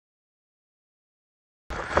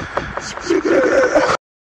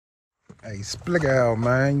Hey, split out,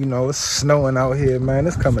 man. You know, it's snowing out here, man.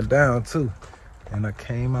 It's coming down, too. And I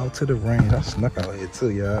came out to the range. I snuck out here,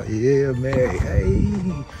 too, y'all. Yeah, man. Hey.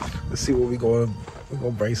 Let's see what we're going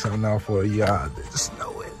to bring something out for y'all. There's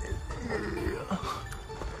snow in it. Yeah.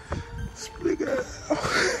 Split out.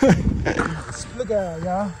 Split out,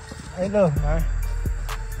 y'all. Hey, look, man.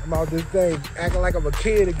 I'm out this thing acting like I'm a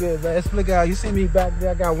kid again, man. Split out. You see me back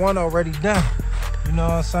there? I got one already done. You know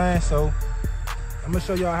what I'm saying? So I'm gonna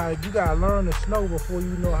show y'all how you gotta learn the snow before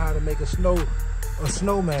you know how to make a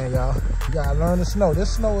snowman, y'all. You gotta learn the snow.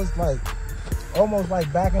 This snow is like almost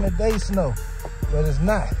like back in the day snow, but it's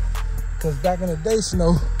not. Cause back in the day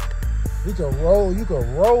snow, you could roll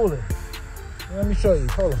it. Let me show you.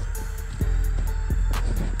 Hold on.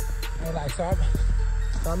 And like so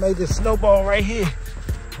I made this snowball right here,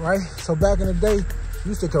 right? So back in the day, you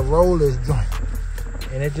used to could roll this joint,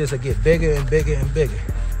 and it just would get bigger and bigger and bigger.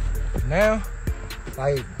 Now,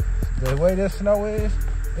 like the way this snow is,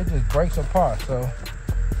 it just breaks apart. So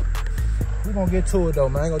we're gonna get to it though,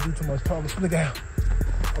 man. I ain't gonna do too much talking. Look out.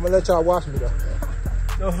 I'm gonna let y'all watch me though.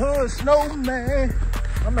 The hood snowman.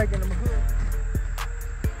 I'm making them a hood.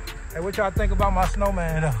 Hey, what y'all think about my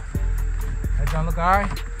snowman though? That y'all look all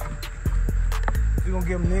right? We're gonna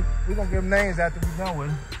give them names after we're done with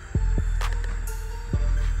them.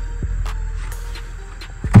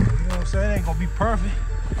 You know what I'm saying? It ain't gonna be perfect,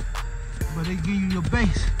 but they give you your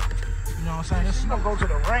base. You know what I'm saying? This snow go to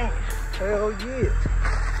the rain. Hell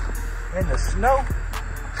yeah. In the snow.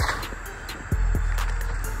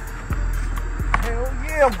 Hell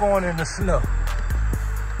yeah, I'm going in the snow.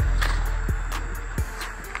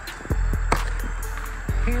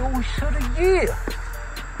 Hell shoulda yeah.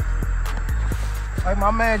 Like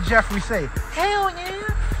my man Jeffrey say, hell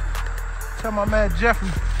yeah. Tell my man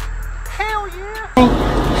Jeffrey, hell yeah.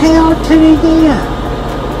 Hell to the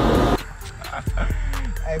yeah.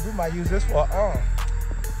 Hey, we might use this for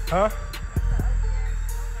huh?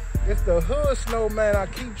 It's the hood snowman. I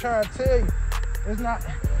keep trying to tell you. It's not.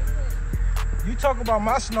 You talk about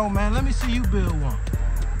my snowman. Let me see you build one.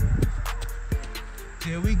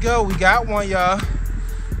 Here we go. We got one, y'all.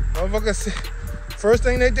 Motherfuckers. First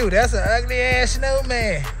thing they do, that's an ugly ass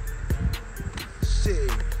snowman.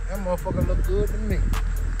 Shit, that motherfucker look good to me.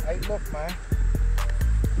 Hey, look, man.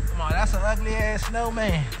 Come on, that's an ugly ass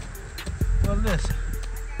snowman. Well, listen.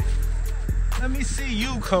 Let me see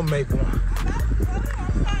you come make one.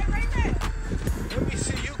 Let me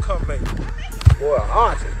see you come make one. Boy,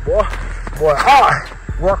 artist, boy. Boy, art.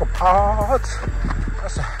 Work of art.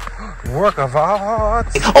 That's a work of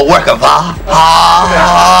art. A work of art.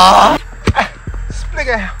 Split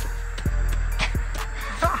out.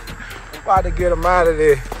 I'm about to get him out of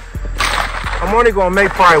there. I'm only gonna make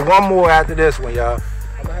probably one more after this one, y'all.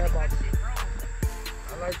 I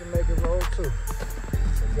like to make it roll too.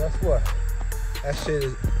 So guess what? That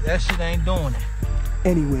shit ain't doing it.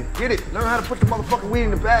 Anyway, get it. Learn how to put the motherfucking weed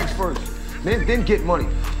in the bags first. Then get money.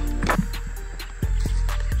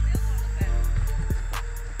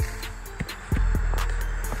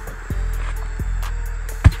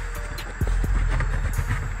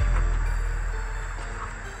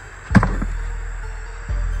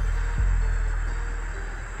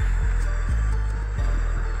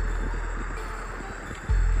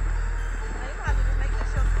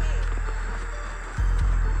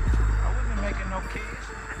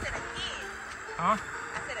 Huh? I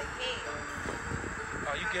said a head.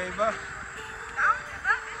 Oh, you gave up? No, it's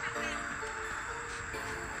up.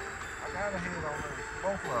 I got a head already.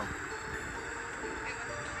 Both of them.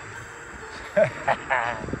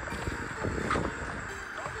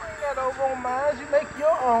 Don't bring that over on mine. You make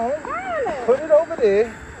your own. Really? Put it over there.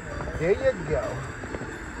 There you go.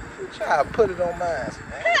 You try to put it on mine, man.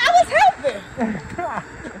 Hey, I was helping.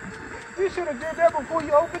 You should have did that before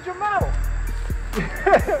you opened your mouth.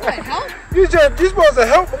 What, help? You supposed to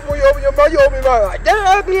help before you open your mouth. You open your mouth like,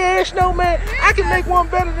 that ugly ass snowman. Yeah. I can make one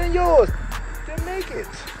better than yours. Then make it.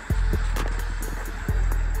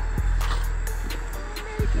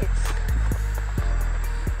 Make it.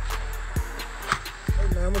 Hey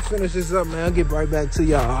man, I'm gonna finish this up, man. I'll get right back to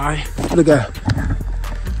y'all, alright? Look at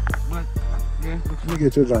what? Yeah. Let me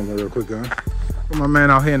get your drink real quick, huh? Put my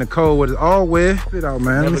man out here in the cold with it all wet. Spit out,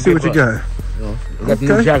 man. Let me see what you got. We got the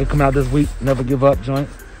new jacket coming out this week. Never give up joint.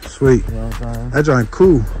 Sweet. You know what I'm saying? That joint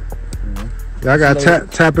cool. Y'all gotta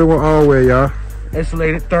tap it with all way, y'all.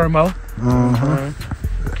 Insulated thermo.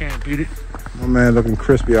 Can't beat it. My man looking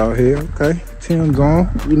crispy out here. Okay. Tim's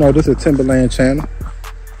on. You know this is a Timberland channel.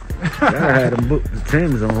 Gotta have the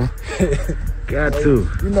Tim's on. Got to.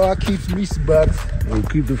 You know I keep me some butters. We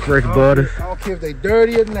keep the fresh butters. I don't care if they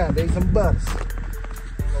dirty or not. They some butters.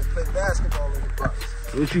 We're gonna play basketball.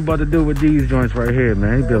 What you about to do with these joints right here,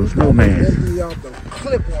 man? You building snowman. Y'all the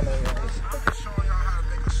clip on that. I'm showing y'all how to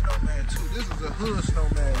make a snowman too. This is a hood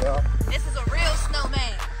snowman, y'all. This is a real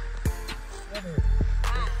snowman.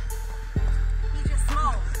 He's just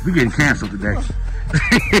small. We getting canceled today.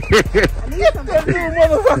 Get that little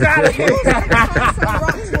motherfucker out of here.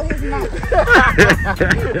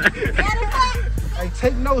 Hey,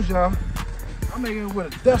 take notes, y'all. I'm making it with a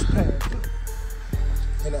dustpan too.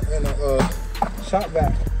 And a shop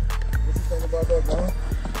vac. What you think about that, bro?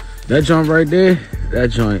 That joint right there,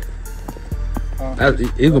 that joint.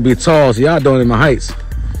 It's gonna be tall, so y'all doing it in my heights.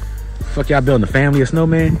 Fuck y'all building a family of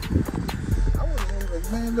snowman? I wouldn't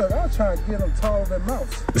even, man, look, I was trying to get them taller than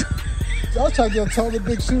Mouse. I was trying to get them taller than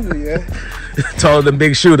Big Shooter, yeah? Taller than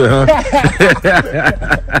Big Shooter, huh?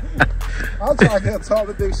 I was trying to get them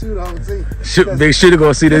taller than Big Shooter, I'm see. Big Shooter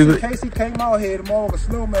gonna see In this. case he came out here tomorrow, the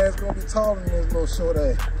snowman's gonna be taller than this little short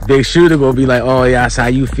ass. Big Shooter gonna be like, oh yeah, that's how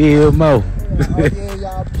you feel, Mo. Oh yeah,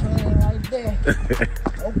 y'all playing right there.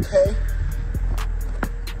 Okay.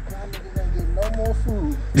 Y'all niggas ain't getting no more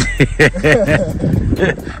food.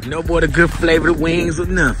 No more the good flavored wings or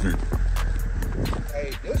nothing.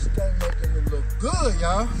 Hey, this thing making it look good,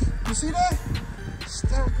 y'all. You see that?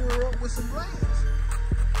 Stack her up with some layers.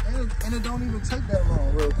 And it don't even take that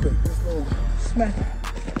long, real quick. This little smack.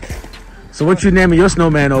 So what you naming your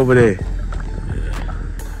snowman over there?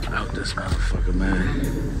 Out this motherfucker, man.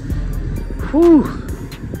 Whew.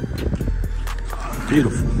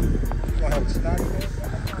 Beautiful. You gonna have a snotty man?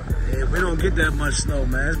 Yeah, we don't get that much snow,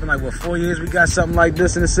 man. It's been like, what, 4 years we got something like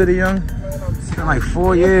this in the city, young? It's been like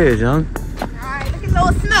 4 years, young. Alright, look at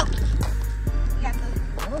little smoke. We got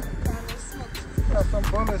little smoke. Got some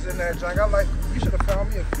bullets in that junk. I like, you should have found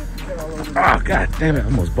me a 50 cal over there. Oh, god damn it. I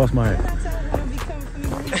almost bust my head.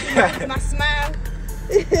 My smile.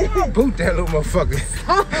 Boot that little motherfucker.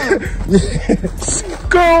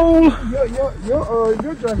 Go!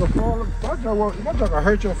 Your junk will fall. My junk will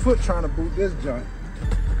hurt your foot trying to boot this junk.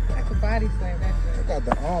 I could body slam that I got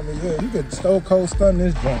the army here. You could stone cold stun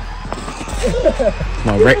this junk.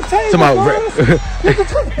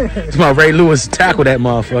 It's my Ray Lewis tackle that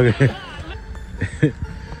motherfucker.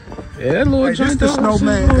 Yeah, that little Hey, joint this the though.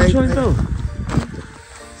 snowman. Little Hey, joint hey. though.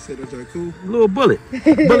 Say that joint cool. Little bullet.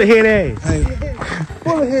 Bullet head ass. Hey,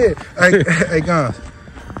 pull ahead. Hey, guys.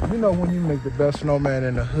 You know when you make the best snowman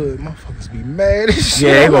in the hood, motherfuckers be mad as shit.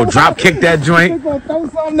 Yeah, they gonna drop kick that They joint. gonna throw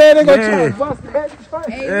something there. They gonna try Yeah. to bust that joint.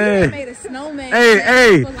 Hey, Hey. we just made a snowman.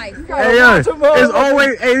 Hey. For like Hey, yo, it's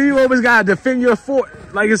always, hey, you always gotta defend your fort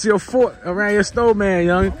like it's your fort around your snowman,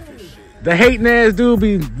 young. The hating ass dude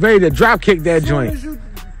be ready to drop kick that As soon joint. as you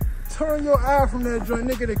turn your eye from that joint,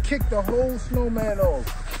 nigga, to kick the whole snowman off.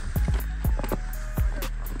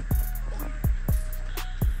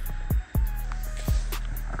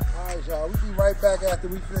 Alright, y'all, we be right back after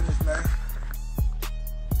we finish, man.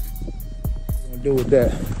 What gonna do with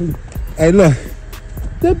that? Hey, look,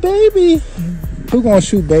 the baby. Who gonna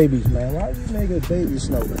shoot babies, man? Why you make a baby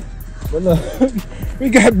snowman? But look, we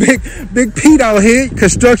got big Pete out here,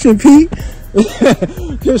 Construction Pete.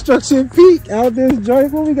 Construction Pete out this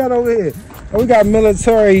joint. What we got over here? Oh, we got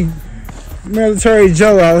military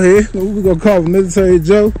Joe out here. What we gonna call him? Military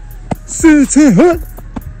Joe. Citizen Hood.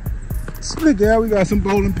 Look, yeah, we got some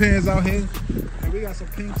bowling pins out here. And we got some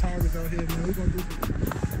ping targets out here, man. We gonna do a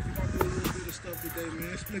little bit of stuff today,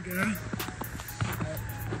 man. Split it,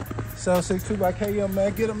 Cell 62 by KM,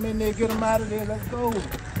 man. Get them in there, get them out of there. Let's go.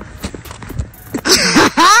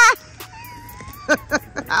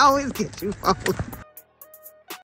 I always get you, folks.